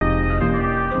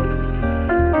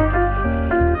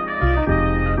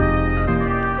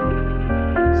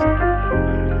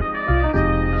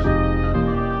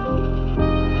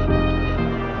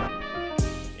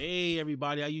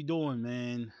everybody? How you doing,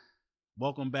 man?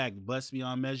 Welcome back. Blessed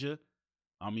Beyond Measure.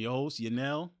 I'm your host,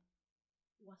 Yanel.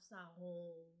 What's up,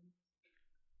 home?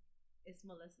 It's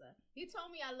Melissa. He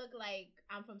told me I look like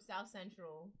I'm from South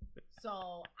Central.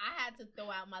 So I had to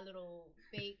throw out my little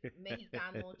fake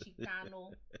Mexicano,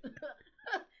 Chicano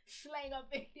slang up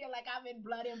in here like I'm in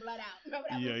Blood In, Blood Out. Remember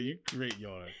that Yeah, movie? you great,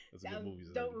 y'all. That's a That good was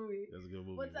movie. dope movie. That's a good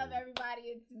movie. What's up, everybody?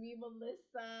 It's me,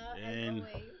 Melissa, And as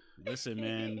always. listen,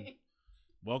 man.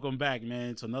 Welcome back,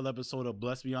 man, to another episode of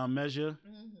Blessed Beyond Measure.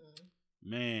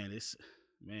 Man,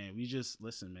 we just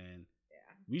listen, man. Yeah.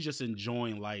 We just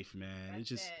enjoying life, man.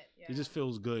 That's it just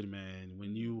feels good, man.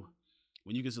 When you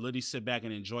can literally sit back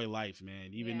and enjoy life,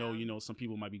 man. Even though some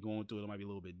people might be going through it might be a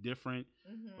little bit different,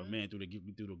 but man, through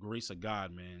the grace of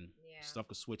God, man, stuff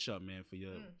could switch up, man, for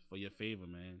your favor,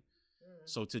 man.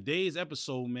 So today's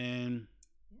episode, man,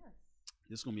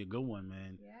 this is gonna be a good one,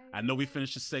 man. I know we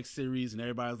finished the sex series, and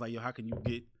everybody's like, "Yo, how can you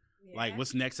get like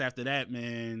what's next after that,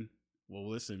 man?" Well,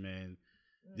 listen, man.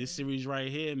 This series right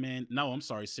here, man. No, I'm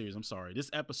sorry, series. I'm sorry. This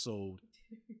episode.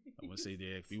 I want to say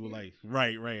that people like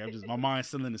right. I'm just my mind's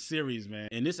still in the series, man.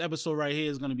 And this episode right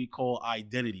here is gonna be called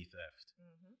Identity Theft.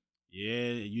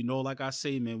 Yeah, like I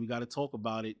say, man, we got to talk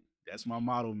about it. That's my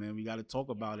motto, man. We got to talk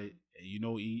about it. And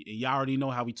y'all already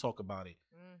know how we talk about it.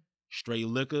 Straight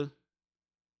liquor,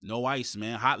 no ice,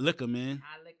 man. Hot liquor, man.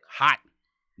 Hot,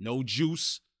 no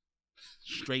juice,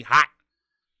 straight hot.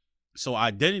 So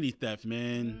identity theft,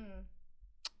 man.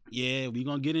 Yeah, we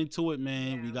gonna get into it,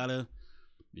 man. We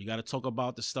gotta talk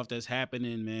about the stuff that's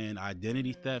happening, man.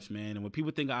 Identity theft, man. And when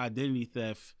people think of identity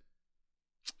theft,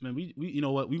 man, we you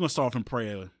know what? We gonna start from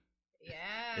prayer. Yeah.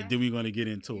 And then we're gonna get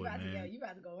into it, man. You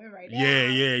about to go in right now.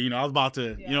 Yeah. I was about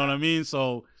to, you know what I mean?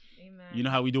 So, amen. You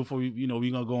know how we do for we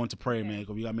gonna go into prayer, man.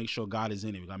 Because we gotta make sure God is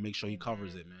in it. We gotta make sure He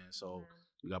covers it, man. So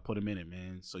we gotta put Him in it,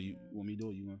 man. So you want me to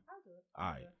do it? You want? I'll do it.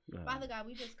 All right. Father God,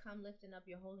 we just come lifting up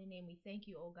your holy name. We thank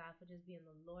you, oh God, for just being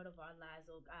the Lord of our lives,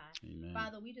 oh God. Amen.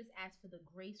 Father, we just ask for the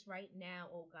grace right now,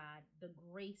 oh God, the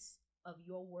grace of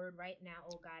your word right now,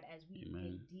 oh God, as we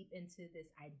dig deep into this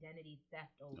identity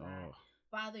theft, oh God.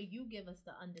 Father, you give us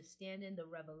the understanding, the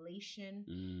revelation,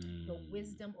 the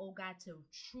wisdom, oh God, to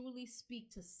truly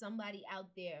speak to somebody out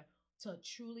there to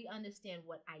truly understand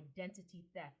what identity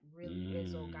theft really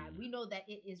is, oh God. We know that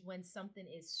it is when something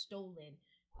is stolen.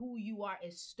 Who you are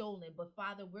is stolen. But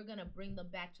Father, we're going to bring them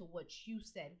back to what you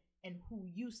said and who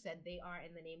you said they are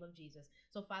in the name of Jesus.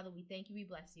 So Father, we thank you. We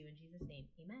bless you in Jesus' name.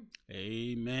 Amen.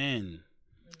 Amen.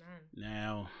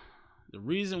 Now, the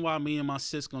reason why me and my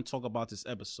sis going to talk about this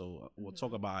episode, we'll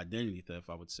talk about identity theft,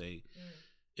 I would say,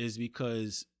 is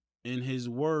because in his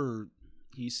word,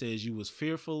 he says you was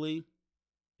fearfully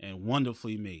and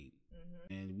wonderfully made.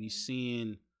 And we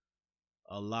seeing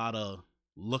a lot of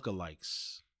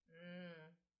lookalikes.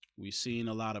 We're seeing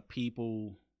a lot of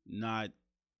people not,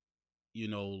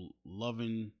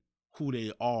 loving who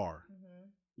they are.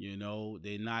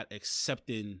 They're not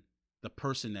accepting the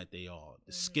person that they are,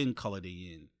 the skin color they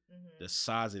in, the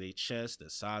size of their chest, the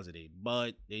size of their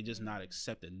butt. They just not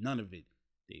accepting none of it.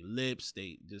 They lips,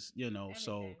 they just, Everything.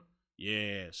 so,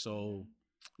 yeah. So,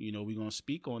 we're going to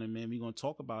speak on it, man. We're going to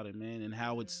talk about it, man, and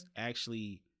how it's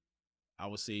actually, I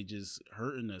would say, just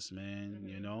hurting us,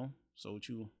 man, So what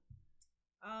you...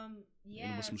 hit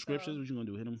him with some scriptures. What you gonna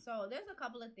do? Hit him. So there's a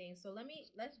couple of things. So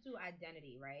let's do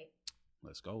identity, right?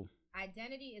 Let's go.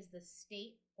 Identity is the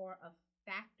state or a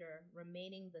factor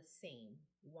remaining the same,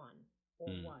 one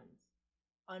or ones,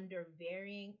 under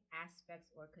varying aspects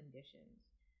or conditions.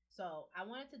 So I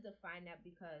wanted to define that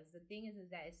because the thing is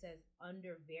that it says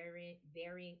under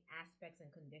varying aspects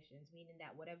and conditions, meaning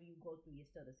that whatever you go through, you're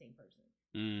still the same person.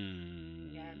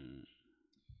 Yeah.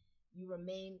 You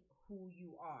remain who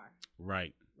you are.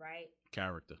 Right.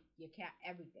 Character. Your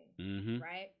everything.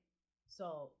 Right.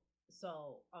 So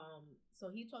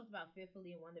he talked about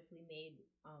fearfully and wonderfully made.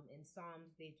 In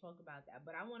Psalms they talk about that,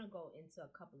 but I want to go into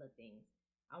a couple of things.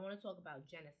 I want to talk about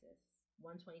Genesis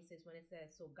 1:26 when it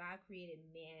says, "So God created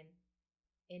man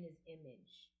in His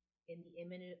image. In the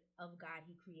image of God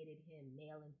He created him,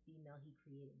 male and female He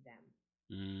created them."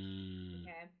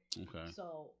 Okay.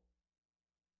 So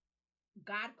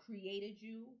God created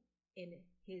you in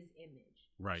His image.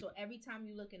 Right. So every time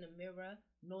you look in the mirror,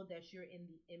 know that you're in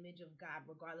the image of God,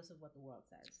 regardless of what the world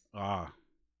says.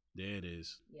 There it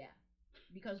is. Yeah.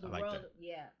 Because the like world, that.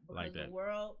 yeah. Because like the that.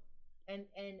 world, and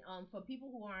for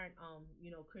people who aren't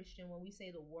Christian, when we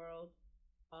say the world,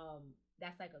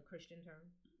 that's like a Christian term.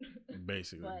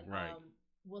 Basically, but, right.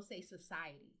 We'll say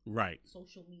society. Right.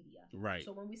 Social media. Right.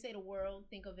 So when we say the world,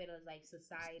 think of it as like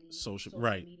society, social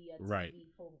right. media, TV, right.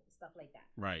 stuff like that.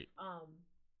 Right.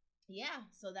 Yeah.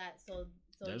 So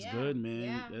So that's good, man.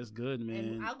 Yeah. That's good, man.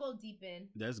 And I'll go deep in.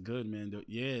 That's good, man.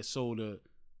 So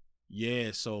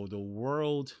the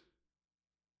world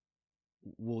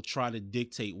will try to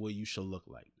dictate what you should look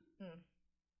like.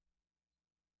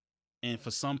 And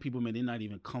for some people, man, they're not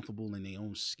even comfortable in their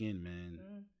own skin, man.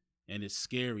 And it's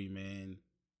scary, man.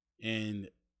 And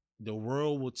the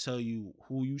world will tell you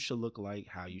who you should look like,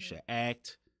 how you should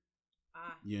act,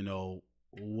 you know,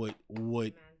 what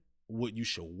you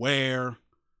should wear,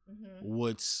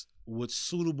 what's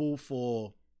suitable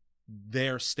for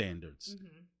their standards.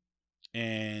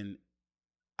 And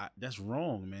that's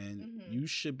wrong, man. You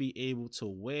should be able to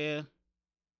wear,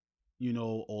 you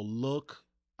know, or look.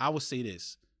 I would say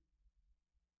this.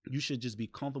 You should just be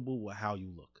comfortable with how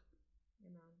you look.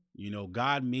 You know,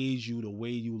 God made you the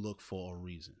way you look for a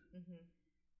reason.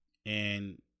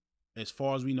 And as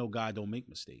far as we know, God don't make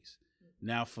mistakes.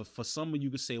 Now, for some of you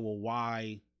could say, well,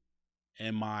 why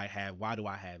do I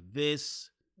have this?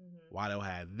 Why do I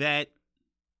have that?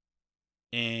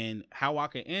 And how I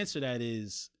can answer that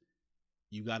is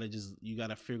you gotta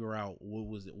figure out what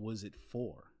was it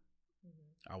for?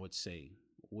 I would say,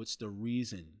 what's the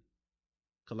reason?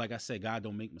 Cause like I said, God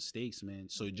don't make mistakes, man.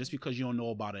 So just because you don't know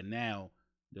about it now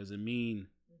doesn't mean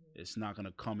it's not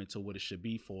gonna come into what it should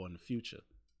be for in the future.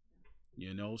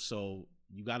 You know, so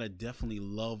you gotta definitely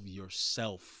love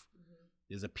yourself.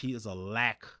 There's a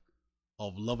lack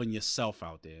of loving yourself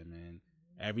out there, man.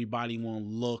 Everybody wanna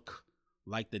look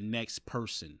like the next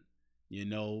person. You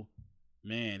know,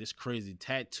 man, it's crazy.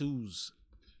 Tattoos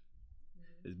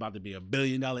is about to be $1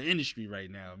 billion industry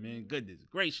right now, man. Goodness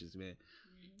gracious, man.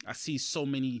 I see so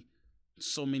many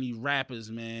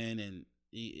rappers, man, and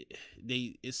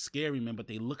it's scary, man, but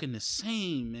they looking the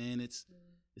same, man. It's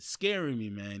scaring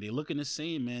me, man. They looking the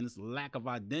same, man. It's lack of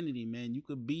identity, man. You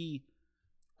could be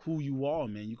who you are,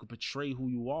 man. You could portray who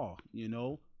you are, you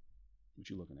know? What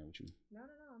you looking at? What you? No.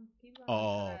 Keep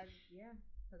going.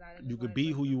 You could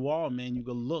be who you are, man. You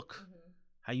could look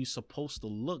how you supposed to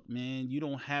look, man. You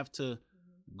don't have to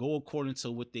go according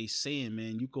to what they saying,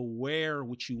 man. You could wear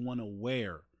what you want to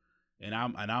wear. And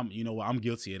I'm you know what, I'm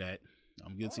guilty of that.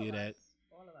 I'm guilty of that.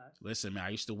 All of us. Listen, man, I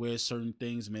used to wear certain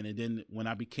things, man, and then when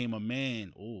I became a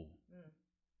man, you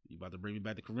about to bring me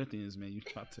back to Corinthians, man. You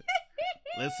about to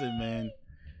listen, man.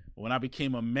 When I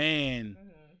became a man,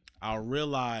 I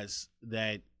realized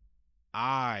that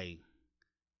I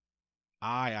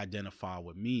identify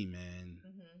with me, man.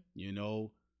 You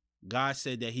know, God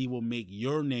said that he will make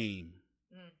your name.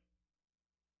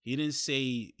 He didn't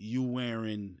say you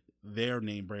wearing their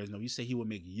name brands. No, he said he would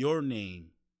make your name,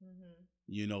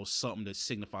 you know, something that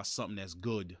signifies something that's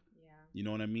good. Yeah. You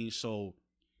know what I mean? So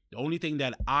the only thing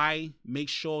that I make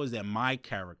sure is that my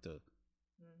character,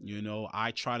 you know, I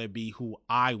try to be who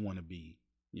I want to be.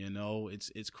 You know,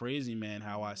 it's crazy, man,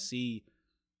 how I see,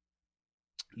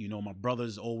 you know, my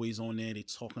brothers always on there. They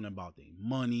talking about their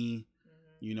money,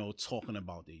 you know, talking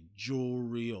about their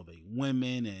jewelry or their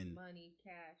women and money,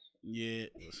 cash. Yeah.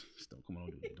 Come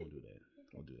on, don't do that.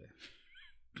 Don't do that.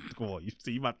 Come on, you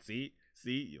about to see?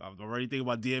 See, I'm already thinking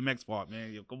about DMX part,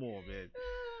 man. Yo, come on, man.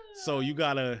 So you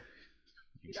gotta.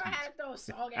 You don't have to throw a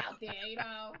song out there, you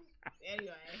know.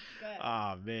 Anyway,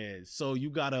 good. Man. So you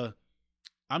gotta.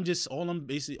 All I'm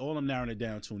narrowing it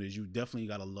down to is you definitely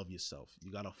gotta love yourself.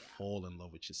 You gotta fall in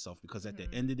love with yourself because at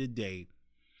the end of the day,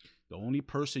 the only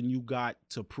person you got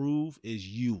to prove is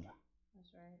you.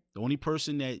 That's right. The only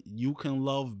person that you can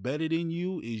love better than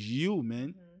you is you,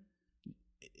 man.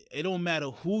 It don't matter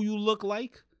who you look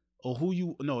like or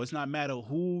it's not matter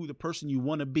who the person you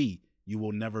want to be. You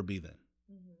will never be them.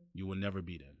 You will never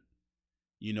be them.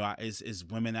 You know, it's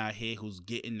women out here who's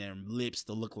getting their lips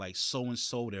to look like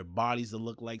so-and-so, their bodies to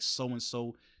look like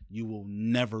so-and-so. You will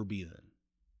never be them.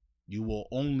 You will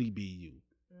only be you.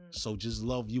 So just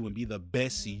love you and be the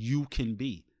best you can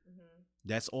be.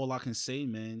 That's all I can say,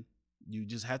 man. You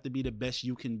just have to be the best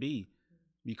you can be.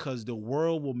 Because the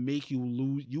world will make you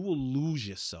lose. You will lose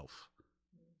yourself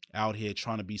out here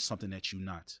trying to be something that you're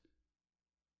not.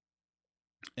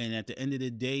 And at the end of the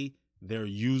day, they're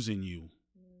using you.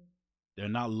 They're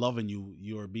not loving you.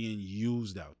 You're being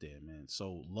used out there, man.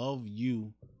 So love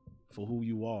you for who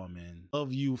you are, man.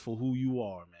 Love you for who you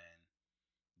are, man.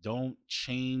 Don't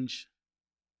change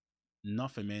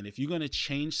nothing, man. If you're going to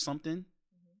change something,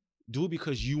 do it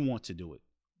because you want to do it.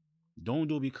 Don't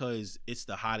do it because it's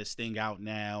the hottest thing out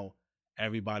now.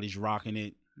 Everybody's rocking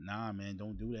it. Nah, man,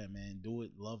 don't do that, man. Do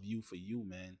it. Love you for you,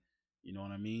 man. You know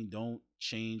what I mean? Don't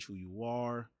change who you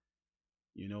are.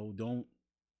 You know, don't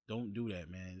do that,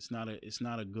 man. It's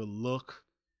not a good look.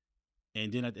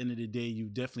 And then at the end of the day, you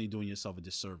definitely doing yourself a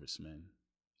disservice, man.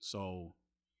 So,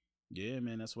 yeah,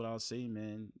 man, that's what I'll say,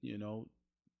 man. You know,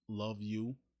 love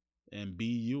you, and be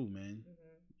you, man.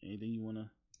 Anything you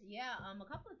wanna? Yeah, a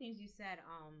couple of things you said.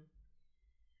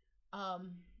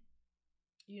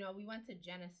 We went to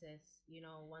Genesis,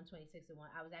 126 and 1.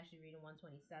 I was actually reading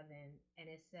 127, and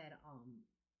it said,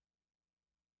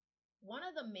 one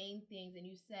of the main things, and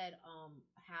you said,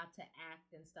 how to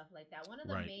act and stuff like that. One of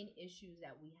the main issues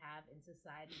that we have in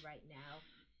society right now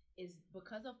is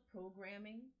because of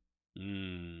programming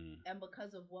and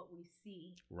because of what we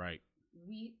see. Right.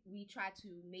 We try to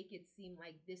make it seem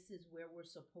like this is where we're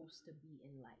supposed to be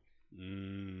in life.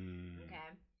 Okay.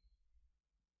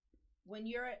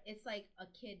 It's like a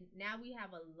kid. Now we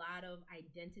have a lot of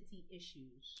identity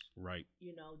issues. Right.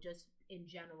 Just in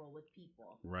general with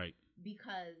people. Right.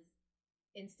 Because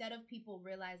instead of people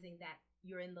realizing that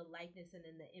you're in the likeness and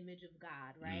in the image of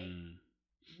God, right?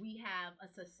 We have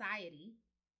a society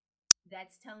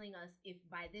that's telling us if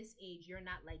by this age you're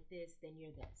not like this, then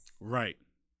you're this. Right.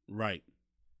 Right.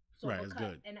 So right. It's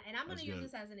good. And I'm going to use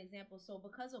this as an example. So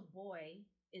because a boy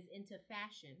is into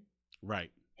fashion.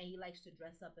 Right. And he likes to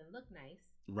dress up and look nice.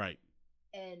 Right.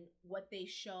 And what they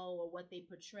show or what they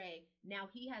portray, now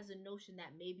he has a notion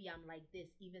that maybe I'm like this,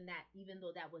 even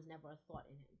though that was never a thought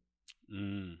in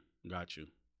him. Got you.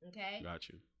 Okay? Got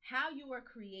you. How you were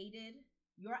created,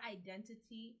 your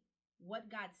identity, what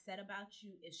God said about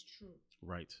you is true.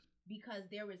 Right. Because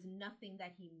there is nothing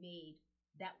that he made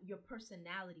that your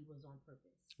personality was on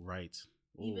purpose. Right.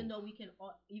 Ooh. Even though we can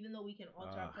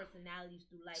alter our personalities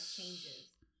through life changes.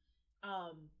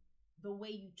 The way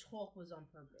you talk was on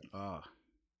purpose.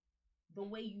 The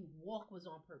way you walk was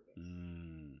on purpose.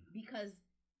 Because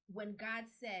when God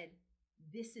said,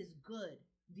 this is good,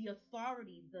 the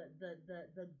authority,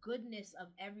 the goodness of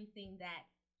everything that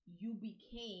you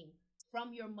became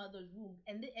from your mother's womb.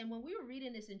 And when we were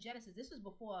reading this in Genesis, this was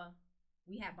before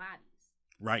we had bodies.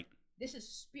 Right. This is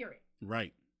spirit.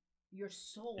 Right. Your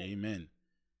soul. Amen.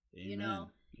 Amen.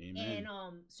 Amen. And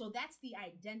so that's the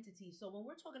identity. So when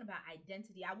we're talking about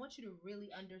identity, I want you to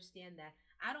really understand that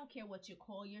I don't care what you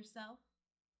call yourself.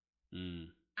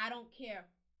 I don't care.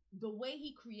 The way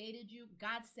he created you,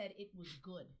 God said it was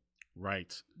good.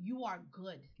 Right. You are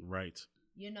good. Right.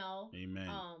 Amen.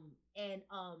 And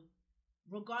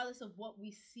regardless of what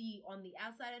we see on the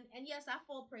outside, and yes, I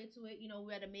fall prey to it. We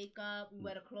wear the makeup, we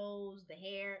wear the clothes, the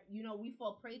hair, we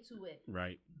fall prey to it.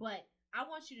 Right. But I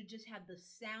want you to just have the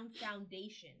sound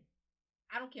foundation.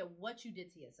 I don't care what you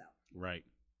did to yourself. Right.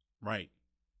 Right.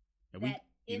 And that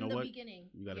in the beginning.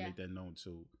 You got to make that known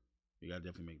too. You got to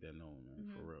definitely make that known,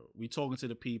 man, for real. We talking to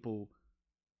the people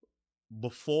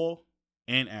before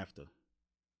and after.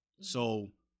 So,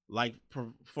 like,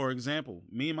 for example,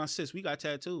 me and my sis, we got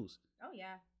tattoos. Oh,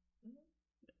 yeah.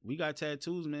 We got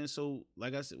tattoos, man. So,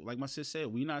 like I said, like my sis said,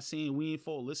 we ain't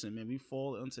fall. Listen, man, we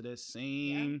fall into that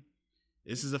same... Yeah.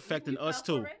 This is affecting us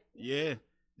too. Yeah.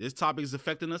 This topic is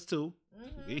affecting us too.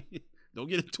 Don't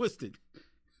get it twisted.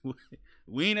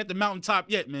 We ain't at the mountaintop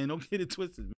yet, man. Don't get it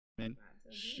twisted, man.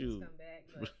 Shoot.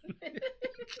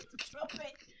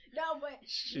 No, but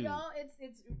shoot.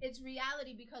 It's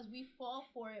reality because we fall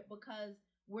for it because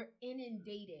we're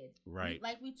inundated. Right.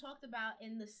 Like we talked about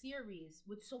in the series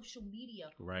with social media.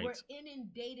 Right. We're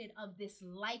inundated of this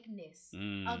likeness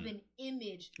of an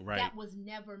image that was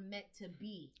never meant to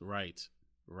be. Right.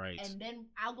 Right. And then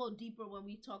I'll go deeper when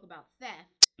we talk about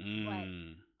theft. But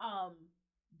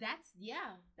that's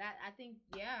that I think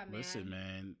man. Listen,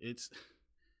 man, it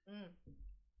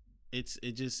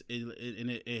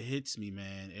hits me,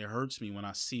 man. It hurts me when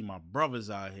I see my brothers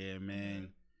out here,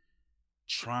 man,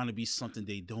 trying to be something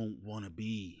they don't want to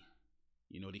be.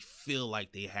 They feel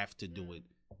like they have to do it.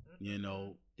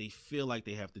 They feel like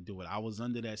they have to do it. I was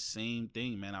under that same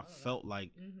thing, man. I felt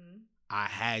like I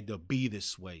had to be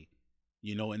this way,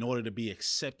 in order to be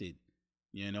accepted.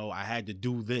 I had to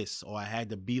do this, or I had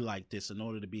to be like this in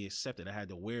order to be accepted. I had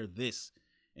to wear this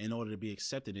in order to be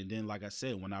accepted. And then, like I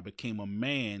said, when I became a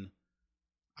man,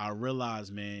 I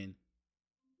realized, man,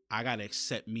 I got to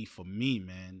accept me for me,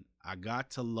 man. I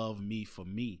got to love me for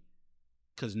me,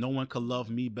 because no one could love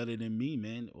me better than me,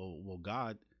 man. Well,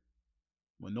 God,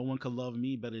 when no one could love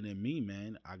me better than me,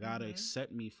 man, I got to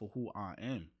accept me for who I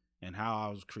am and how I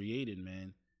was created,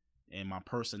 man, and my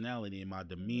personality and my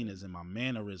demeanors and my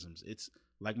mannerisms. It's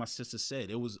like my sister said,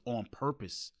 it was on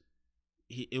purpose.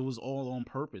 It was all on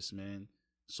purpose, man.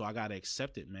 So I got to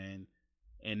accept it, man.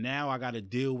 And now I got to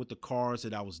deal with the cards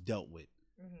that I was dealt with.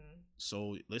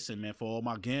 So listen, man, for all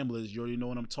my gamblers, you already know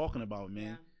what I'm talking about,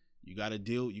 man. You got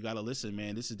to listen,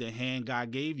 man. This is the hand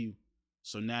God gave you.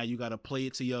 So now you got to play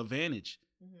it to your advantage.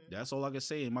 That's all I can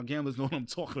say. And my gamblers know what I'm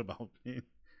talking about, man.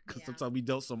 Because sometimes we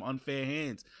dealt some unfair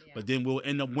hands, but then we'll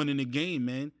end up winning the game,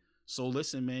 man. So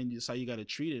listen, man, that's how you gotta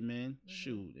treat it, man.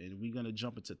 Shoot, and we're gonna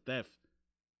jump into theft.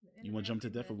 You want to jump to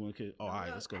theft, or we could? Oh, all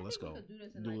right, let's go. Let's go. We could do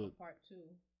this in like part 2.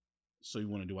 So you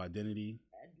want to do identity,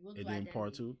 we'll and then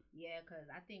part 2? Yeah, because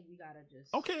I think we gotta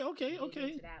just okay.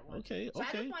 So I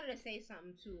just wanted to say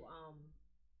something too.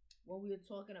 What we were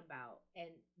talking about, and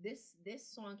this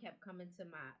song kept coming to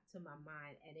my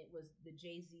mind, and it was the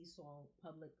Jay-Z song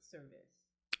 "Public Service."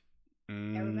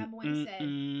 And remember when he said,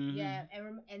 yeah,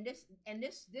 and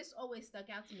this always stuck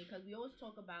out to me because we always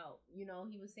talk about,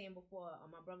 he was saying before,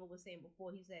 my brother was saying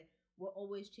before, he said we're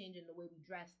always changing the way we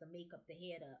dress, the makeup, the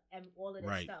hair, all of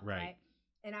this stuff, right?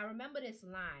 And I remember this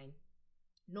line: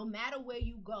 "No matter where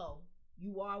you go,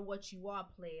 you are what you are,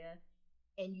 player,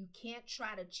 and you can't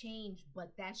try to change,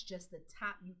 but that's just the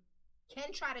top. You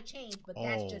can try to change, but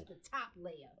that's just the top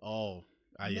layer."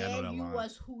 I know that line. You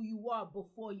was who you are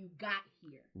before you got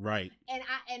here, right?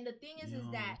 And the thing is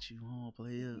that what you want,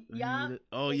 player? Yeah.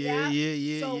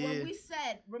 So when we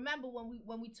said, remember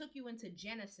when we took you into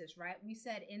Genesis, right? We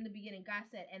said in the beginning, God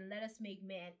said, "And let us make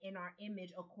man in our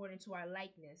image according to our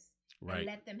likeness, and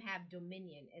let them have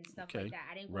dominion and stuff like that."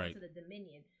 I didn't go into the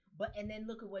dominion, and then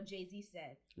look at what Jay-Z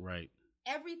said. Right.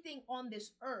 Everything on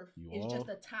this earth is just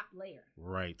a top layer.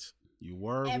 Right. You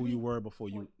were who you were before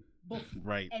you.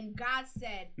 Right. And God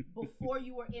said, before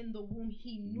you were in the womb,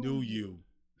 He knew you.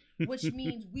 Which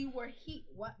means we were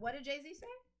What did Jay-Z say?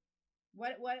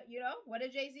 What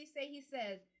did Jay-Z say? He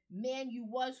says, "Man, you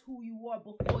was who you were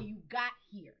before you got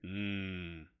here."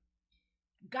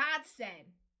 God said,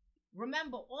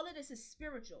 remember, all of this is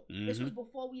spiritual. This was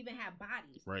before we even had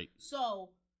bodies. Right.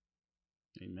 So,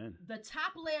 amen. The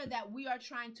top layer that we are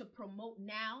trying to promote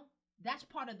now, that's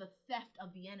part of the theft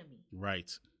of the enemy.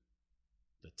 Right.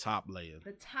 The top layer.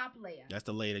 The top layer. That's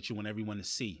the layer that you want everyone to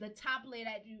see. The top layer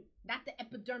not the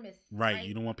epidermis. Right.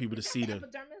 You don't want people to see the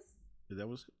epidermis. That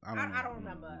was I don't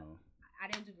remember. I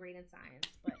didn't do great in science,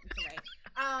 but it's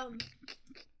alright.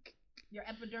 Your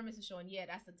epidermis is showing. Yeah,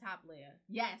 that's the top layer.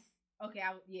 Yes. Okay.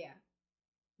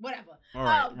 Whatever. All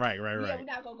right, right. Yeah, we're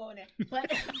not gonna go in there.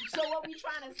 But so what we're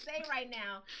trying to say right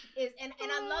now is, and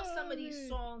I love some of these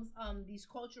songs, these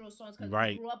cultural songs, because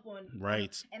we grew up on.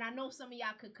 And I know some of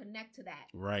y'all could connect to that.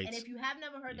 Right. And if you have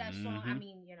never heard that song, I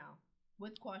mean,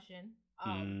 with caution.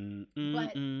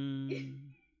 But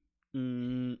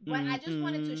I just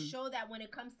wanted to show that when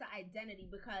it comes to identity,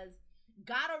 because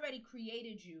God already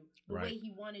created you the way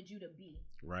He wanted you to be.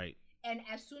 Right. And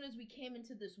as soon as we came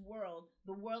into this world,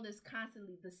 the world is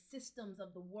constantly, the systems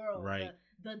of the world,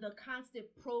 the constant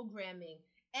programming.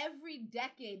 Every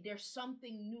decade, there's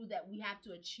something new that we have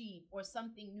to achieve, or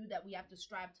something new that we have to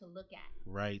strive to look at.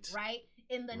 Right. Right?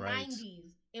 In the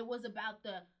 90s, it was about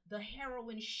the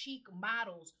heroin chic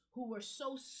models who were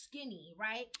so skinny,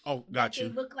 right? Oh, got you.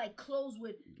 They look like clothes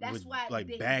with why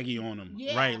like baggy on them,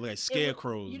 right? Like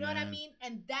scarecrows. You know what I mean?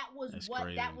 And that was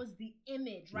that was the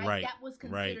image, right? That was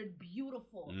considered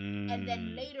beautiful. And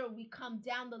then later we come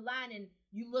down the line and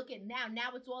you look at now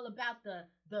it's all about the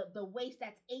waist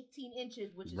that's 18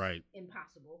 inches, which is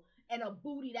impossible, and a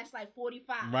booty that's like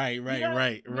 45. Right.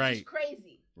 Which is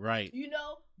crazy. Right.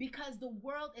 Because the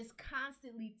world is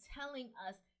constantly telling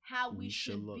us how we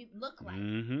should look like,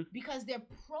 because they're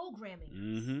programming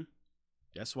us.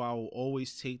 That's why I will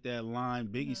always take that line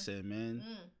Biggie said, man.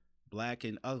 Black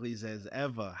and ugly as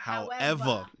ever.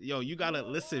 However, yo, you gotta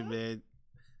listen, man.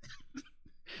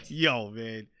 Yo,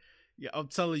 man. Yeah, I'm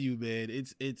telling you, man.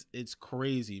 It's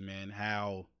crazy, man.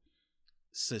 How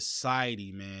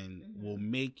society, man, will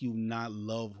make you not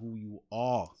love who you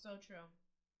are. So true.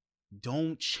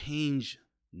 Don't change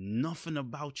nothing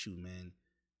about you, man.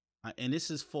 And this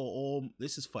is for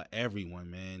everyone,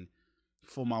 man.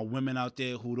 For my women out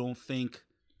there who don't think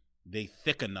they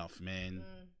thick enough, man.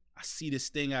 I see this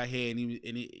thing out here,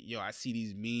 I see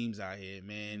these memes out here,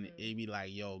 man. It be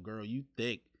like, yo, girl, you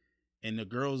thick. And the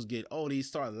girls they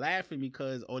start laughing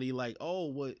because, they like,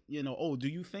 do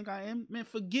you think I am? Man,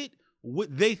 forget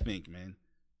what they think, man.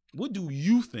 What do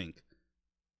you think?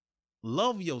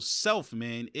 Love yourself,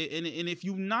 man. And if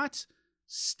you not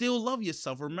still love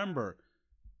yourself, remember,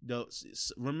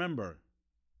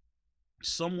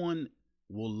 someone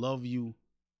will love you.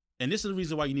 And this is the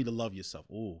reason why you need to love yourself.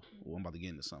 I'm about to get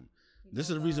into something. This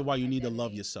is the reason why you need to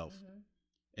love yourself.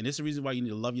 And this is the reason why you need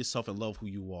to love yourself and love who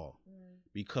you are.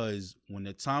 Because when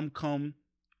the time comes,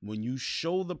 when you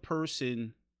show the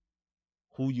person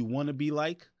who you want to be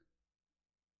like,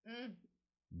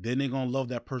 then they're going to love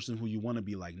that person who you want to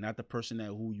be like, not the person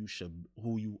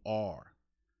who you are.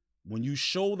 When you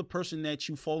show the person that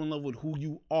you fall in love with who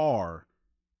you are,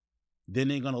 then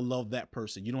they're going to love that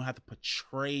person. You don't have to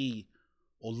portray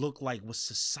or look like what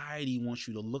society wants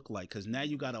you to look like, because now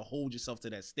you got to hold yourself to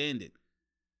that standard.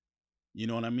 You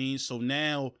know what I mean? So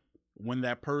now when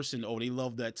that person, they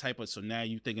love that type of, so now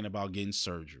you thinking about getting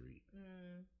surgery.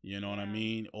 You know what I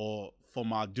mean? Or for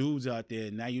my dudes out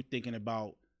there, now you thinking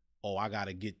about, I got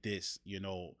to get this,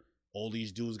 all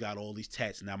these dudes got all these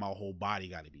tats. Now my whole body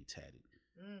got to be tatted.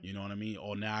 You know what I mean?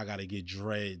 Or now I got to get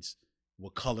dreads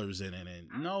with colors in it.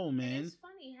 And no, man. It's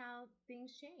funny how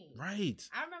things change. Right.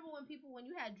 I remember when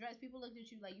you had dreads, people looked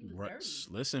at you like you was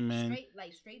dirty. Listen, man.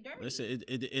 Straight dirty. Listen,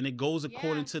 it goes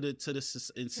according to the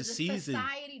season.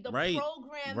 Society, the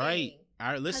programming. Right.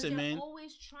 All right, listen, man. They're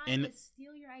always trying to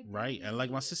steal your identity. Right. And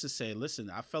like my sister said, listen,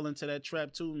 I fell into that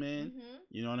trap too, man.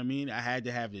 You know what I mean? I had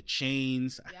to have the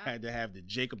chains. Yep. I had to have the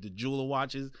Jacob the Jeweler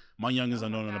watches. My youngins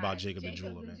don't know nothing about Jacob the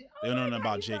Jeweler, man. They don't know nothing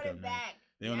about Jacob, man.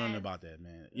 They don't know nothing about that,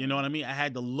 man. You know what I mean? I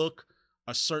had to look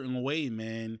a certain way,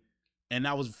 man. And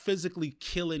I was physically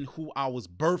killing who I was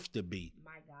birthed to be.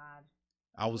 My God.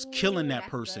 I was killing that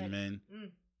person, man.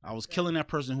 I was killing that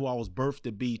person who I was birthed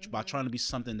to be by trying to be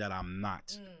something that I'm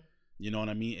not. You know what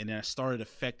I mean? And then it started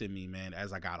affecting me, man,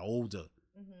 as I got older.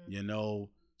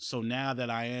 So now that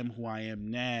I am who I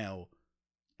am now,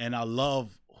 and I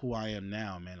love who I am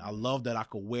now, man. I love that I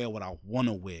could wear what I want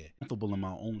to wear. Comfortable in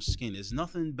my own skin. There's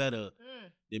nothing better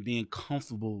than being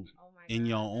comfortable in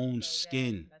your own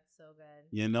skin. That's so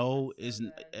good.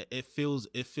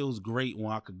 It feels great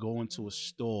when I could go into a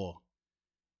store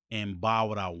and buy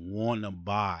what I want to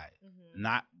buy.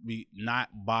 Not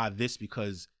buy this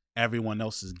because everyone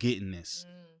else is getting this.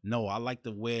 No, I like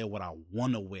to wear what I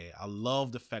want to wear. I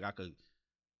love the fact I could,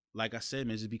 like I said,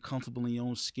 man, just be comfortable in your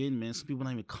own skin, man. Some people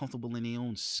not even comfortable in their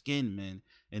own skin, man.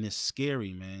 And it's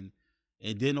scary, man.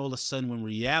 And then all of a sudden when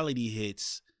reality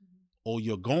hits or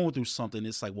you're going through something,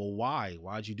 it's like, well, why?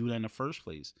 Why'd you do that in the first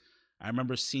place? I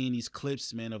remember seeing these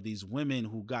clips, man, of these women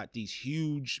who got these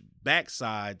huge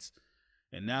backsides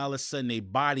and now all of a sudden their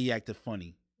body acted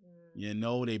funny.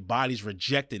 Their body's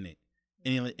rejecting it.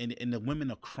 And the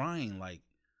women are crying like,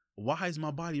 why is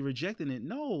my body rejecting it?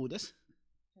 No,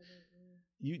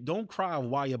 you don't cry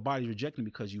why your body's rejecting it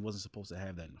because you wasn't supposed to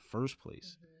have that in the first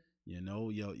place.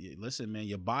 Listen, man,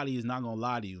 your body is not gonna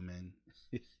lie to you, man.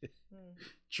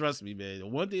 Trust me, man. The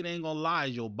one thing that ain't gonna lie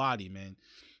is your body, man.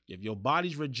 If your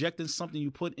body's rejecting something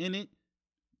you put in it,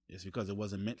 it's because it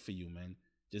wasn't meant for you, man.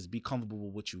 Just be comfortable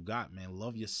with what you got, man.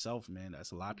 Love yourself, man.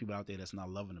 That's a lot of people out there that's not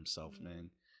loving themselves, man.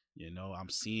 I'm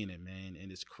seeing it, man,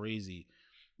 and it's crazy.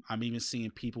 I'm even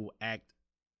seeing people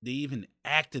they even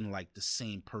acting like the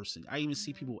same person. I even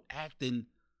see people acting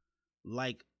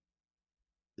like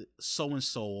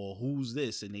so-and-so or who's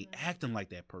this, and they acting like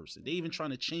that person. They even trying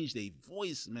to change their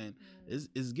voice, man.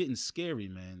 It's getting scary,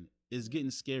 man. It's getting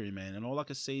scary, man. And all I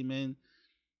can say, man,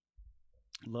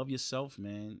 love yourself,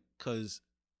 man, because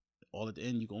all at the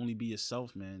end, you can only be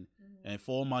yourself, man. And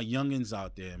for all my youngins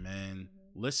out there, man,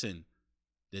 listen,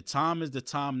 the time is the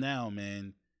time now,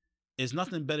 man. It's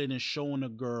nothing better than showing a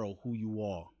girl who you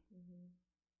are.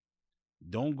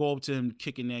 Don't go up to him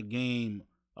kicking that game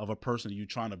of a person you're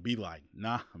trying to be like.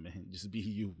 Nah, man, just be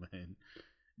you, man.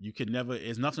 You can never,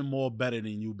 it's nothing more better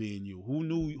than you being you.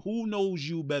 Who knows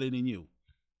you better than you?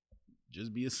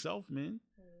 Just be yourself, man.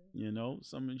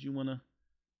 Something that you want to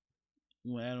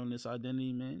add on this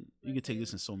identity, man. You can take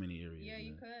this in so many areas. Yeah,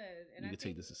 you man. could. And you can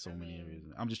take this in so many areas.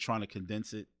 Man. I'm just trying to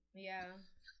condense it. Yeah.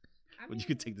 But you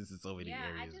can take this in so many areas.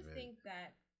 Yeah, I just think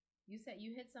that you said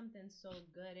you hit something so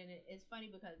good, and it's funny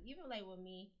because even like with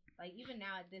me, like even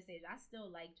now at this age, I still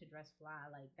like to dress fly.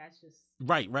 Like that's just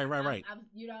right. I'm,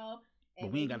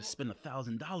 but we ain't got to spend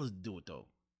 $1,000 to do it though.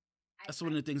 That's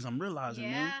one of the things I'm realizing,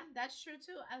 man. Yeah, that's true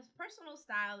too. As personal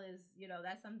style is,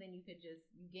 that's something you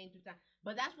gain through time.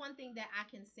 But that's one thing that I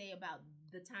can say about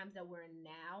the times that we're in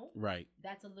now. Right.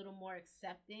 That's a little more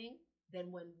accepting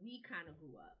than when we kind of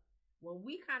grew up. When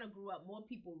we kind of grew up, more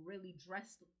people really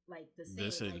dressed like the same.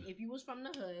 Listen, like if you was from the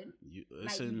hood, you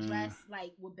dressed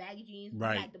like with baggy jeans,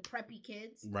 right? Like the preppy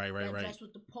kids, right. Dressed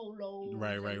with the polos,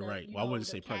 right. Well, I wouldn't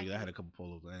say preppy. I had a couple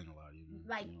polos. I ain't gonna lie to you.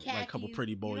 Like a couple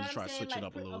pretty boys. You try to switch it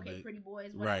up a little bit. Pretty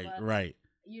boys, whatever. Right.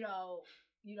 If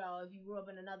you grew up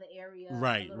in another area,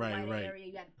 right. area,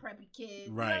 you had preppy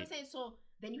kids, right? You know what I'm saying? So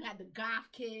then you had the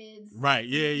goth kids, right?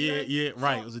 Yeah.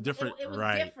 Right. So it was a different, it was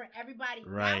different. Everybody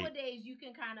nowadays, you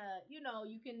can kind of, you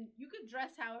can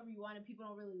dress however you want, and people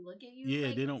don't really look at you. Yeah,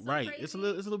 like, they don't. So right. crazy. It's a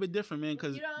little bit different, man.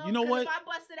 Because you know what? If I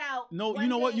busted out, no, you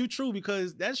know what? You true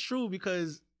because that's true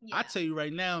because I tell you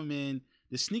right now, man,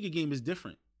 the sneaker game is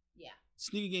different. Yeah,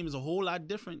 sneaker game is a whole lot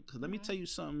different. Because let me tell you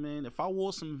something, man. If I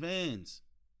wore some Vans.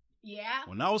 Yeah.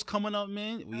 When I was coming up,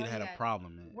 man, we'd have had a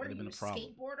problem, man. What are you, a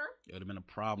skateboarder? It would have been a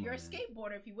problem. You're a man.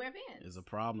 skateboarder if you wear Vans. It's a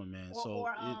problem, man.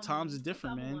 Times is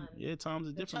different, man. Yeah, times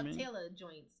is different, man. Chuck Taylor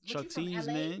joints. Chuck T's,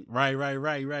 man. Right.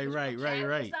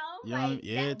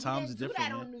 Yeah, times is different,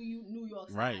 that man. On New York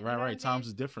side, right. Times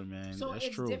is different, man. So that's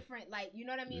it's true. different, like, you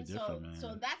know what I mean?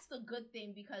 So that's the good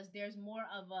thing, because there's more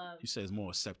of a. You say it's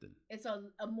more accepting. It's a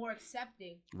more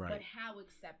accepting, right? But how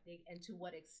accepting and to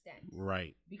what extent?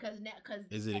 Right. Because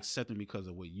is it accepting because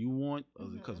of what you want, or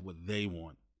because of what they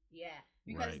want? Yeah.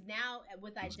 Because now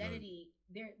with identity,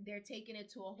 they're taking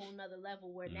it to a whole nother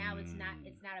level where now it's not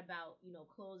about, you know,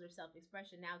 clothes or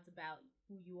self-expression. Now it's about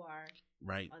who you are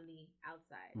on the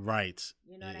outside. Right.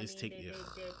 You know what I mean?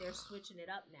 They're switching it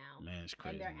up now. Man, it's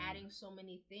crazy. And they're adding so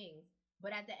many things.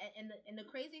 But at the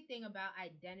crazy thing about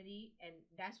identity, and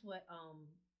that's why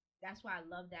I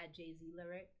love that Jay-Z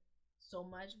lyric so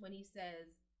much when he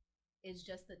says it's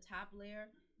just the top layer.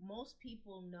 Most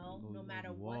people know no matter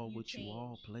what you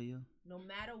change, no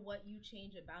matter what you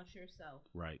change about yourself,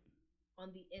 right?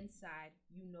 On the inside,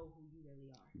 you know who you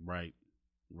really are.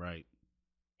 Right.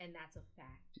 And that's a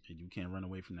fact. And you can't run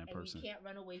away from that person. You can't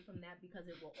run away from that because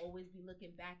it will always be looking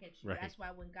back at you. Right. That's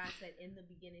why when God said in the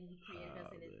beginning He created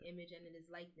us in His image and in His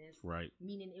likeness, right?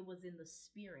 Meaning it was in the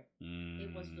spirit.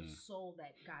 It was the soul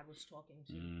that God was talking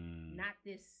to, not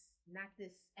this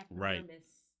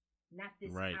epidermis. Not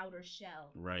this outer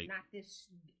shell. Right. Not this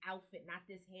outfit. Not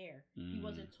this hair. He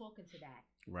wasn't talking to that.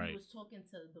 Right. He was talking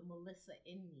to the Melissa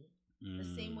in me. The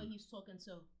same way He's talking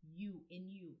to you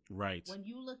in you. Right. When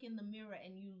you look in the mirror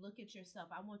and you look at yourself,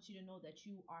 I want you to know that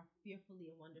you are fearfully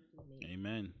and wonderfully made.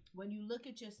 Amen. When you look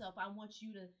at yourself, I want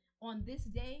you to, on this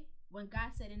day, when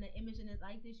God said in the image and it's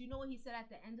like this, you know what He said at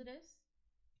the end of this?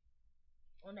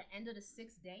 On the end of the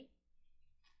 6th day?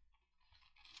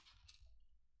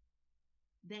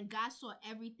 Then God saw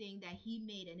everything that He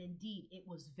made, and indeed it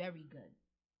was very good.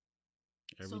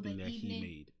 Everything He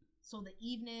made. So the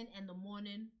evening and the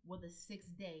morning were the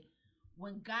 6th day.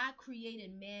 When God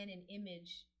created man in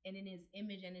image and in His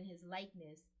image and in His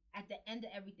likeness, at the end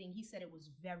of everything, He said it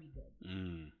was very good.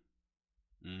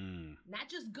 Not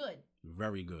just good.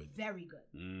 Very good. Very good.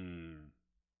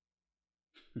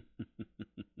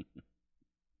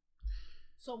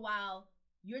 So while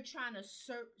you're trying to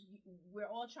search, we're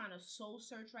all trying to soul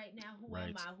search right now. Who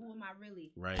am I? Who am I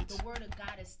really? Right. The word of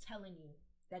God is telling you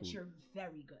that you're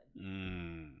very good.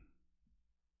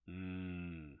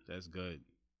 That's good.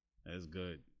 That's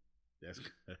good. That's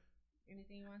good.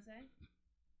 Anything you want to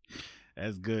say?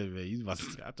 That's good, man.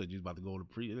 I thought you was about to go to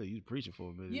preach. You was preaching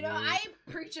for a minute. You know, man. I ain't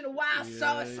preaching a while,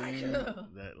 so it's like.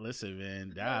 Listen,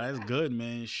 man. That's good,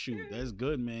 man. Shoot, that's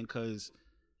good, man. Cause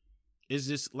it's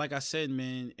just like I said,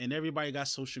 man. And everybody got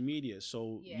social media,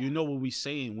 so you know what we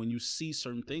saying when you see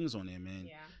certain things on there, man.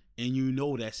 Yeah. And you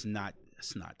know that's not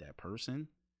that person.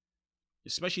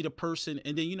 Especially the person,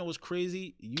 and then you know what's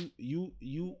crazy?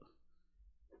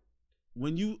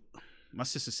 My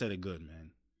sister said it good,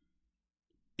 man.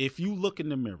 If you look in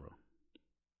the mirror,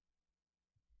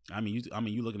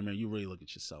 you look in the mirror, you really look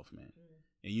at yourself, man.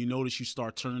 And you notice you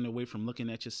start turning away from looking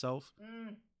at yourself.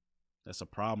 That's a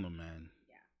problem, man.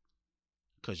 Yeah.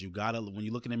 Cause you gotta, when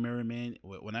you look in the mirror, man.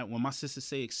 When my sister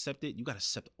say accept it, you gotta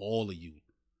accept all of you,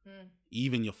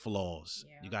 even your flaws.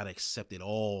 Yeah. You gotta accept it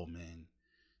all, man.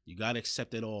 You gotta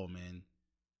accept it all, man.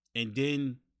 And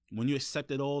then when you accept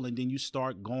it all, and then you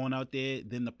start going out there,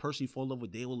 then the person you fall in love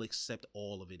with, they will accept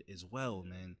all of it as well,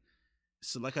 man.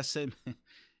 So, like I said, man,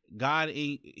 God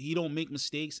He don't make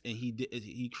mistakes, and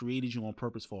He created you on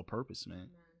purpose for a purpose, man.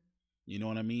 You know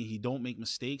what I mean? He don't make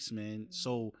mistakes, man.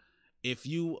 So, if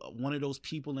you one of those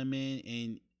people, and man,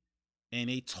 and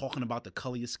they talking about the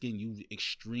color of your skin, you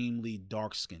extremely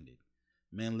dark skinned,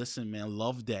 man. Listen, man,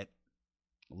 love that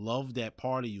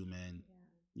part of you, man.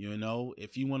 You know,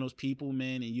 if you one of those people,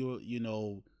 man, and you're, you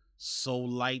know, so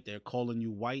light, they're calling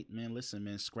you white, man. Listen,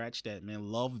 man, scratch that,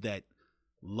 man. Love that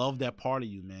part of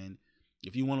you, man.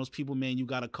 If you one of those people, man, you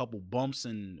got a couple bumps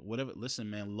and whatever. Listen,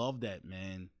 man, love that,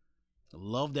 man.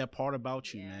 Love that part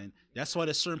about you, man. That's why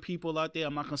there's certain people out there.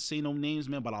 I'm not gonna say no names,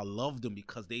 man, but I love them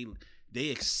because they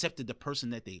accepted the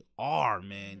person that they are,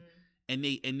 man, and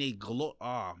they glow.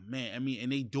 Oh man, I mean, and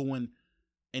they doing.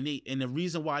 And the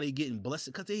reason why they getting blessed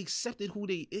because they accepted who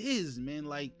they is, man.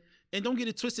 Like, and don't get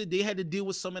it twisted. They had to deal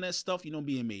with some of that stuff, you know,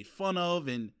 being made fun of,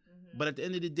 and but at the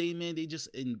end of the day, man, they just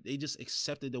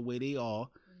accepted the way they are,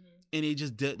 and they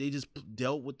just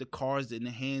dealt with the cards in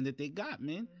the hand that they got,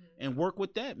 man, and work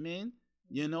with that, man.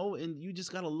 You know, and you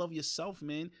just gotta love yourself,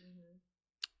 man.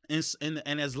 And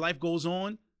as life goes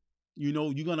on, you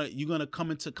know, you're gonna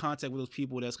come into contact with those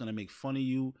people that's gonna make fun of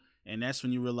you, and that's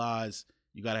when you realize.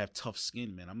 You gotta have tough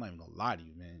skin, man. I'm not even gonna lie to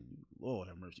you, man. Lord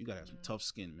have mercy. You gotta have some tough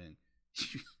skin, man.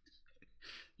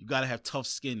 you gotta have tough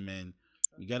skin, man.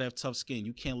 You gotta have tough skin.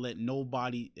 You can't let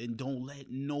nobody, and don't let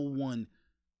no one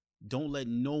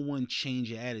change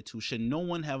your attitude. Should no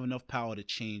one have enough power to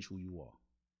change who you are?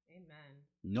 Amen.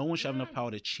 No one should have enough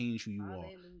power to change who you are.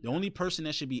 The only person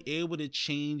that should be able to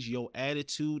change your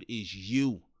attitude is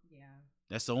you. Yeah.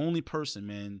 That's the only person,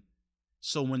 man.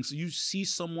 So when you see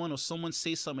someone or someone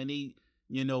say something,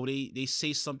 they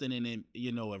say something and it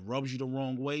rubs you the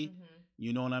wrong way. Mm-hmm.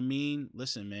 You know what I mean?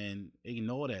 Listen, man,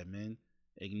 ignore that, man.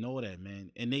 Ignore that, man.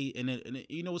 And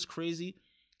you know what's crazy?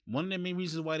 One of the main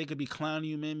reasons why they could be clowning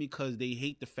you, man, because they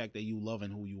hate the fact that you loving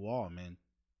who you are, man.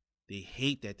 They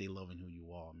hate that they loving who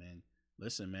you are, man.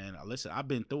 Listen, man. I've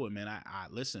been through it, man. I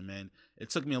listen, man.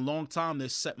 It took me a long time to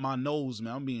set my nose,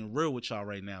 man. I'm being real with y'all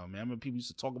right now, man. I remember people used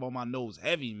to talk about my nose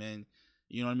heavy, man.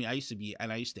 You know what I mean? I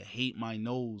used to hate my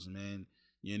nose, man.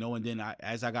 You know, and then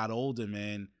as I got older,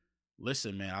 man,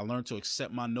 listen, man, I learned to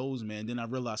accept my nose, man. Then I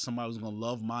realized somebody was gonna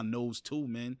love my nose too,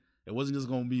 man. It wasn't just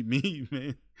gonna be me,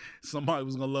 man. Somebody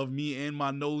was gonna love me and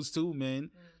my nose too, man.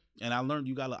 And I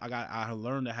learned I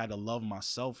learned I had to love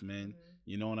myself, man.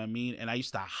 You know what I mean? And I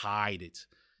used to hide it.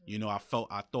 You know, I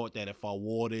thought that if I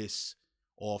wore this,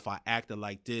 or if I acted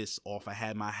like this, or if I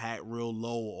had my hat real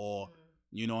low, or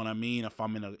you know what I mean? If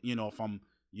I'm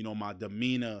my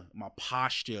demeanor, my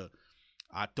posture,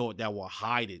 I thought that would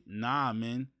hide it. Nah,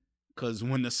 man. Cause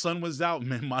when the sun was out,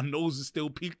 man, my nose is still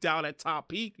peaked out at top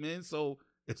peak, man. So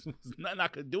there's nothing I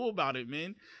could do about it,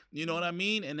 man. You know what I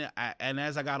mean? And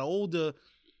as I got older,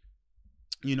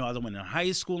 you know, as I went in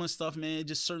high school and stuff, man,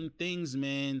 just certain things,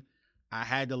 man, I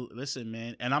had to listen,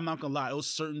 man. And I'm not gonna lie, those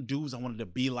certain dudes I wanted to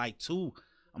be like too.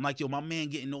 I'm like, yo, my man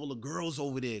getting all the girls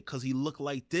over there because he look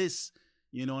like this.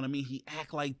 You know what I mean? He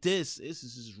act like this. This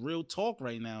is just real talk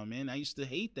right now, man. I used to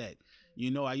hate that. You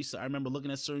know, I remember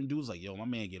looking at certain dudes like, yo, my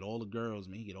man get all the girls,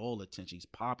 man. He get all the attention. He's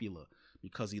popular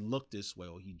because he looked this way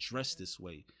or he dressed this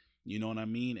way. You know what I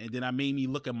mean? And then I made me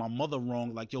look at my mother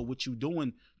wrong, like, yo, what you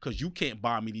doing? Because you can't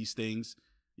buy me these things.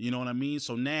 You know what I mean?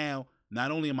 So now,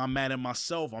 not only am I mad at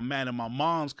myself, I'm mad at my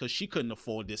mom's because she couldn't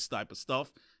afford this type of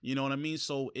stuff. You know what I mean?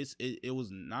 So it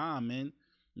was, nah, man.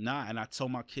 Nah, and I tell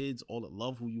my kids all to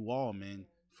love who you are, man.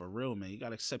 For real, man. You got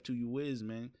to accept who you is,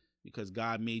 man. Because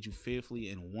God made you fearfully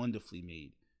and wonderfully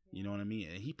made. You know what I mean?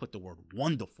 And he put the word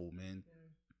wonderful, man.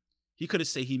 He could have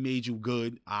said he made you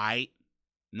good, all right?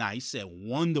 Nah, he said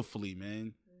wonderfully,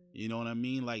 man. You know what I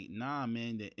mean? Like, nah,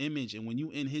 man, the image. And when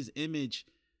you in his image,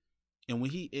 and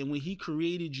when he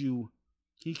created you,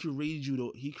 he created you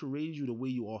the way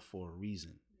you are for a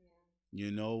reason.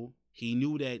 You know? He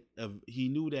knew that eventually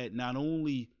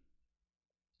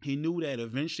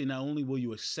not only will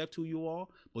you accept who you are,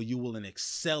 but you will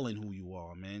excel in who you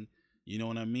are, man. You know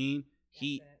what I mean?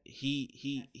 He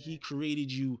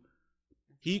created you.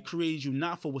 He created you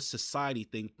not for what society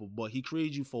thinks, but he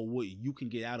created you for what you can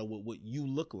get out of what you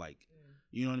look like.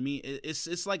 You know what I mean?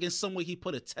 It's like in some way he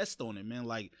put a test on it, man.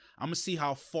 Like, I'm gonna see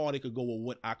how far they could go with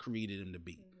what I created them to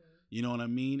be. You know what I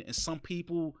mean? And some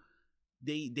people,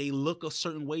 they look a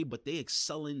certain way, but they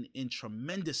excel in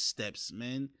tremendous steps,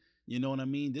 man. You know what I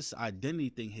mean? This identity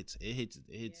thing hits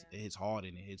hard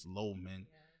and it hits low, man.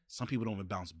 Some people don't even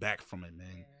bounce back from it,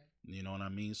 man. You know what I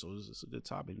mean? So it's a good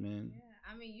topic, man. Yeah,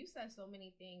 I mean, you said so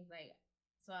many things. Like,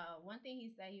 so one thing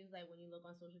he said, he was like, when you look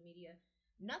on social media,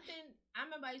 nothing. I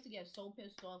remember I used to get so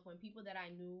pissed off when people that I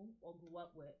knew or grew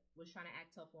up with was trying to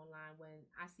act tough online when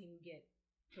I seen you get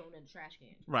thrown in the trash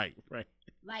can. Right.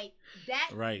 Like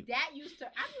that. Right. That used to.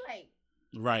 I'm like.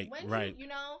 Right. You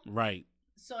know. Right.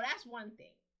 So that's one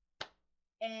thing.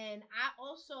 And I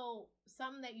also,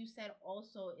 something that you said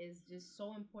also is just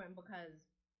so important because,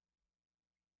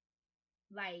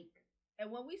 like,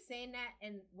 and when we saying that,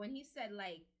 and when he said,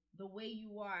 like, the way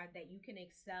you are, that you can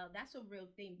excel, that's a real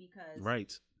thing because.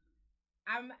 Right.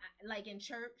 I'm, like, in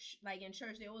church,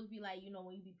 they always be like, you know,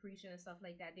 when you be preaching and stuff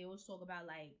like that, they always talk about,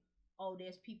 like, oh,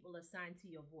 there's people assigned to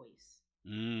your voice.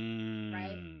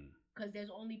 Right? Because there's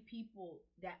only people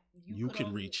that you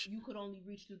could reach. You could only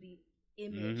reach through the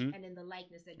image and in the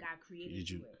likeness that God created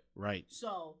you with. Right.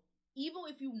 So even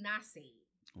if you not saved,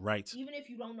 right, even if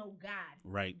you don't know God,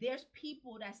 right, there's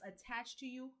people that's attached to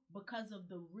you because of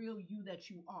the real you that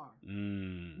you are,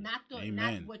 not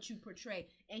what you portray.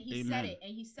 And he said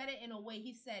it in a way.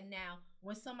 He said, now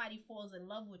when somebody falls in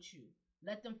love with you,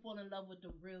 let them fall in love with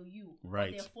the real you. Right.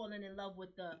 Or they're falling in love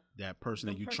with that person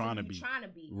that you're trying to be.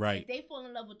 Right. If they fall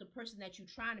in love with the person that you're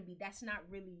trying to be, that's not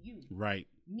really you. Right.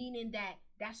 Meaning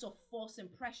that's a false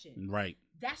impression. Right.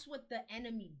 That's what the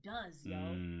enemy does, yo.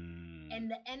 And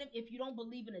the enemy, if you don't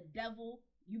believe in a devil,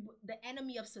 the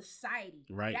enemy of society.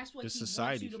 Right. That's what he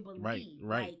society. wants you to believe.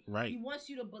 Right. He wants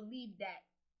you to believe that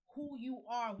who you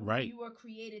are, who right. you were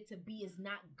created to be is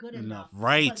not good enough.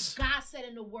 Right. But God said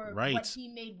in the word, right. what he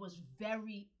made was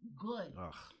very good.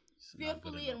 Ugh,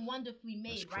 fearfully and wonderfully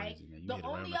made, right? The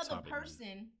only other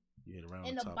person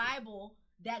in the Bible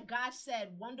that God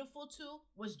said wonderful to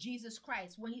was Jesus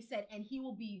Christ, when he said, and he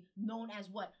will be known as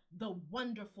what? The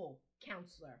wonderful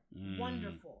counselor.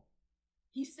 Wonderful.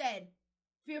 He said,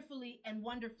 fearfully and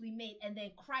wonderfully made, and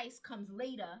then Christ comes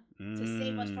later to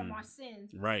save us from our sins,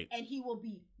 right? And he will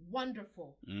be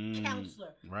wonderful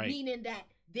counselor, right? Meaning that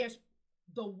there's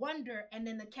the wonder, and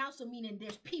then the counselor, meaning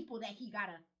there's people that he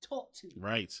gotta talk to,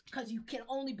 right? Because you can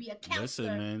only be a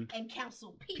counselor and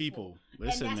counsel people.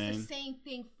 Listen, and that's man. the same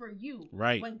thing for you,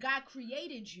 right? When God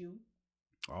created you,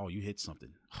 you hit something.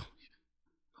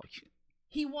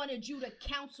 He wanted you to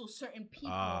counsel certain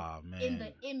people in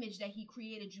the image that he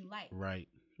created you like. Right.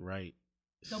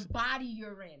 The body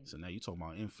you're in. So now you talking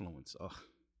about influence. Oh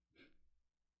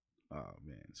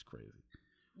man, it's crazy.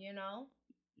 You know?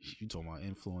 You talking about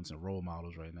influence and role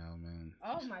models right now, man.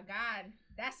 Oh my God.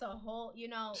 That's a whole, we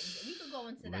could go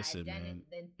into that identity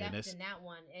and depth in that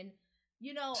one. And,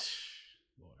 Lord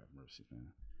have mercy, man.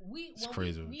 It's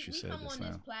crazy we come on now.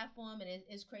 This platform, and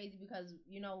it's crazy because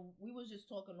we was just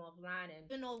talking offline, and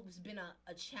even though it's been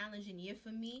a challenging year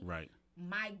for me, right?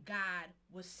 My God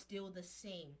was still the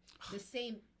same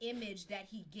image that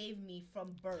he gave me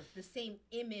from birth, the same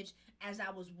image as I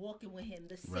was walking with him,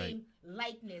 the same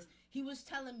likeness. He was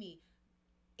telling me,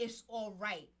 it's all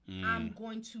right. I'm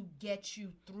going to get you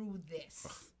through this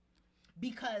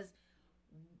because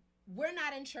we're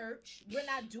not in church. We're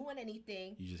not doing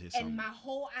anything. You just hit something. And my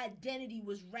whole identity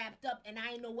was wrapped up, and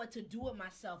I didn't know what to do with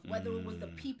myself, whether it was the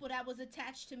people that was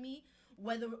attached to me,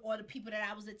 or the people that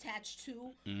I was attached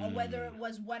to, or whether it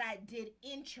was what I did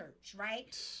in church, right?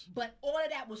 But all of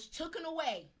that was taken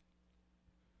away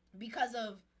because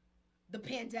of the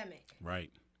pandemic.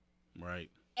 Right.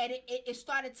 And it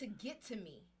started to get to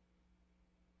me.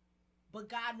 But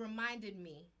God reminded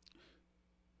me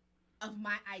of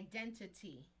my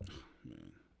identity.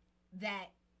 Man. That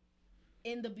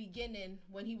in the beginning,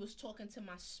 when he was talking to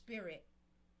my spirit,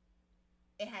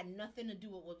 it had nothing to do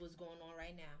with what was going on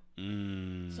right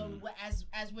now. So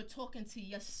as we're talking to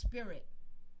your spirit,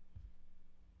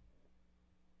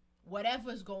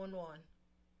 whatever's going on,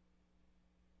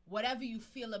 whatever you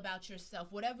feel about yourself,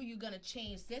 whatever you're going to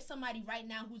change, there's somebody right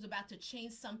now who's about to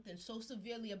change something so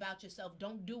severely about yourself.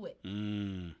 Don't do it.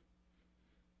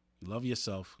 Love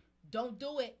yourself. Don't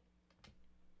do it.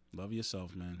 Love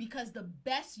yourself, man. Because the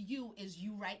best you is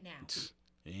you right now.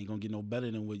 It ain't gonna get no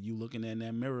better than what you looking at in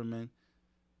that mirror, man.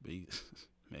 But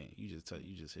man, you just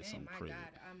hit something crazy.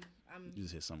 God, you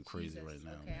just hit something crazy right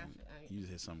now, okay, man. You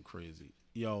just hit something crazy.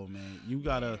 Yo, man, you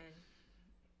gotta.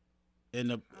 And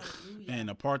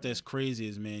the part that's crazy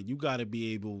is, man, you gotta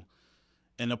be able.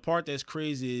 And the part that's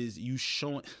crazy is you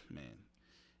showing, man.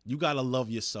 You gotta love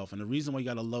yourself, and the reason why you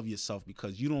gotta love yourself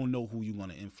because you don't know who you're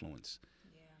gonna influence.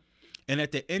 And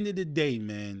at the end of the day,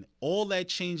 man, all that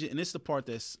changing, and it's the part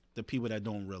that's the people that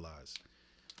don't realize.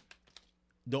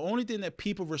 The only thing that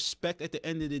people respect at the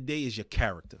end of the day is your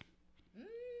character.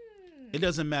 It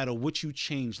doesn't matter what you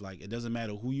change like. It doesn't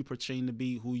matter who you portray to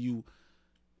be,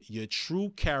 your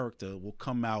true character will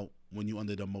come out when you're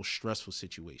under the most stressful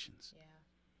situations. Yeah.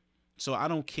 So I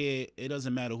don't care. It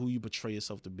doesn't matter who you portray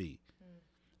yourself to be.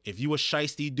 If you a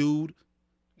shiesty dude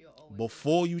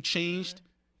before you changed,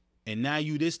 and now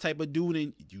you this type of dude,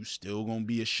 and you still gonna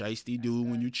be a shiesty dude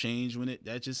when you change.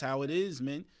 That's just how it is,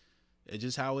 man. It's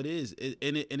just how it is.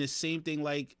 And the same thing,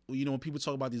 like when people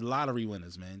talk about these lottery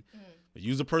winners, man. If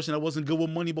you was a person that wasn't good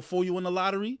with money before you won the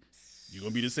lottery, you're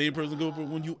gonna be the same person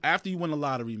good after you win the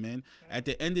lottery, man. At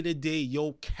the end of the day,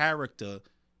 your character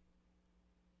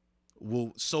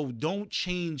will. So don't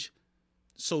change.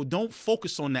 So don't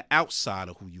focus on the outside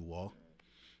of who you are.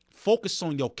 Focus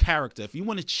on your character. If you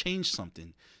want to change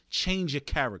something, change your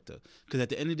character. Because at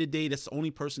the end of the day, that's the only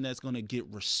person that's going to get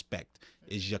respect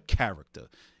is your character.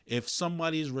 If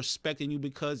somebody is respecting you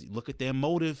because look at their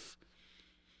motive,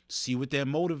 see what their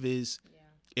motive is.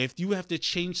 Yeah. If you have to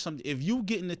change something, if you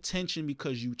getting attention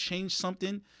because you changed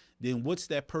something, then what's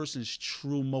that person's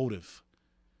true motive?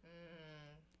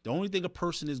 The only thing a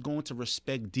person is going to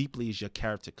respect deeply is your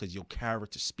character because your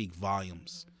character speaks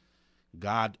volumes.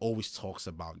 God always talks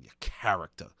about your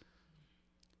character.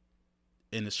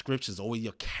 In the scriptures, always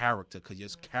your character because your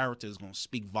character is going to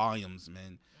speak volumes,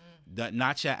 man.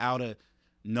 Not your outer.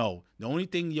 No. The only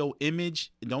thing your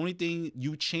image, the only thing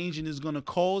you changing is going to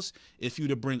cause is for you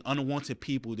to bring unwanted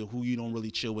people to who you don't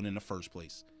really chill with in the first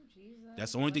place.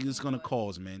 That's the only thing it's going to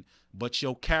cause, man. But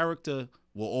your character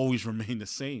will always remain the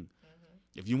same.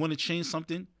 If you want to change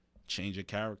something, change your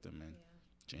character, man.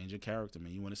 Change your character,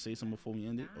 man. You want to say something before we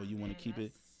end it, or you want to keep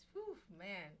it? Whew, man.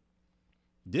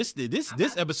 This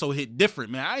episode hit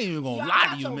different, man. I ain't even gonna lie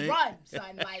to you, man. Run, son.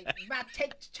 Like, you about to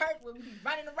take to church when we be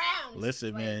running around.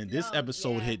 Listen, like, man, this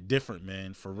episode hit different,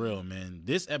 man. For real, man.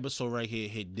 This episode right here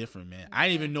hit different, man. I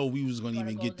didn't even know we was gonna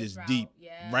even get this deep.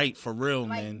 Right, for real,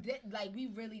 man. Like, we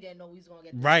really didn't know we was gonna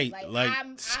get this right. Deep. Like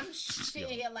I'm sitting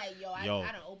here like, I don't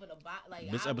open a box. Like,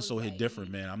 this episode hit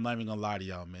different, man. I'm not even gonna lie to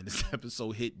y'all, man. This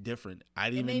episode hit different. I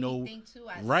didn't even know.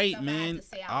 Right, man.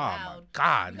 Oh my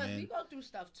God, man. We go through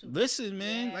stuff too. Listen,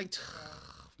 man. Like.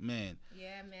 Man.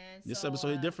 Yeah, man. This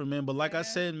episode is different, man. But like I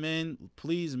said, man,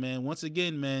 please, man, once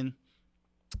again, man,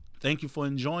 thank you for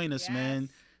enjoying us, man.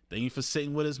 Thank you for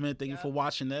sitting with us, man. Thank you for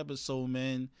watching the episode,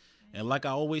 man. And like I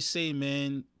always say,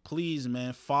 man, please,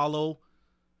 man,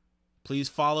 please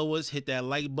follow us. Hit that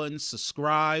like button,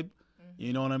 subscribe.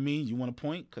 You know what I mean? You want to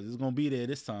point? Because it's going to be there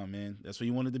this time, man. That's where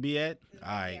you wanted to be at? All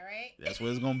right. That's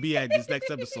where it's going to be at this next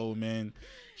episode, man.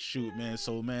 Shoot, man.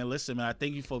 So, man, listen, man, I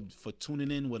thank you for tuning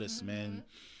in with us, man.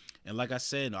 And like I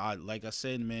said,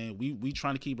 man, we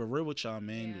trying to keep it real with y'all,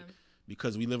 man,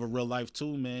 because we live a real life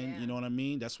too, man. You know what I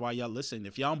mean? That's why y'all listen.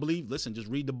 If y'all don't believe, listen, just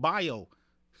read the bio.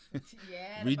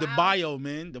 Read the bio,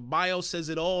 man. The bio says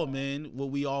it all, man.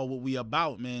 What we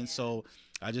about, man. So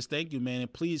I just thank you, man.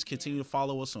 And please continue to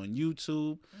follow us on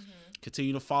YouTube.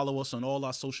 Continue to follow us on all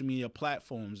our social media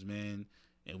platforms, man.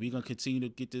 And we're going to continue to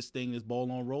get this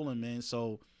ball on rolling, man.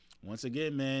 So once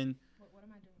again, man, what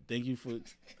am I doing?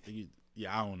 Thank you.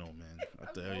 Yeah, I don't know, man.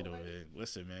 I tell you, man.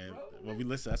 Listen, man. When we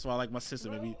listen, that's why I like my sister,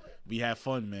 man. We have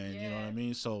fun, man. You know what I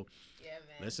mean? So,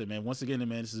 man. Listen, man. Once again,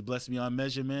 man, this is Blessed Beyond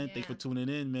Measure, man. Thanks for tuning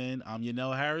in, man. I'm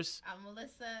Yanel Harris. I'm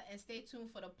Melissa, and stay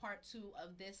tuned for the part 2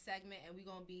 of this segment, and we're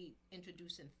gonna be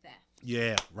introducing theft.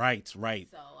 Yeah, right.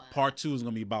 So, part 2 is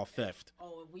gonna be about theft.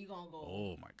 Oh, we gonna go.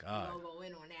 Oh my God. We gonna go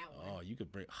in on that one. Oh, you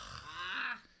could bring.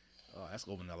 Oh, that's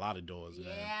opening a lot of doors, man.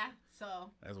 Yeah,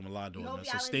 so that's opening a lot of doors, man.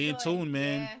 So stay in tune,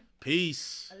 man.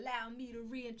 Peace. Allow me to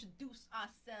reintroduce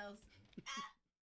ourselves.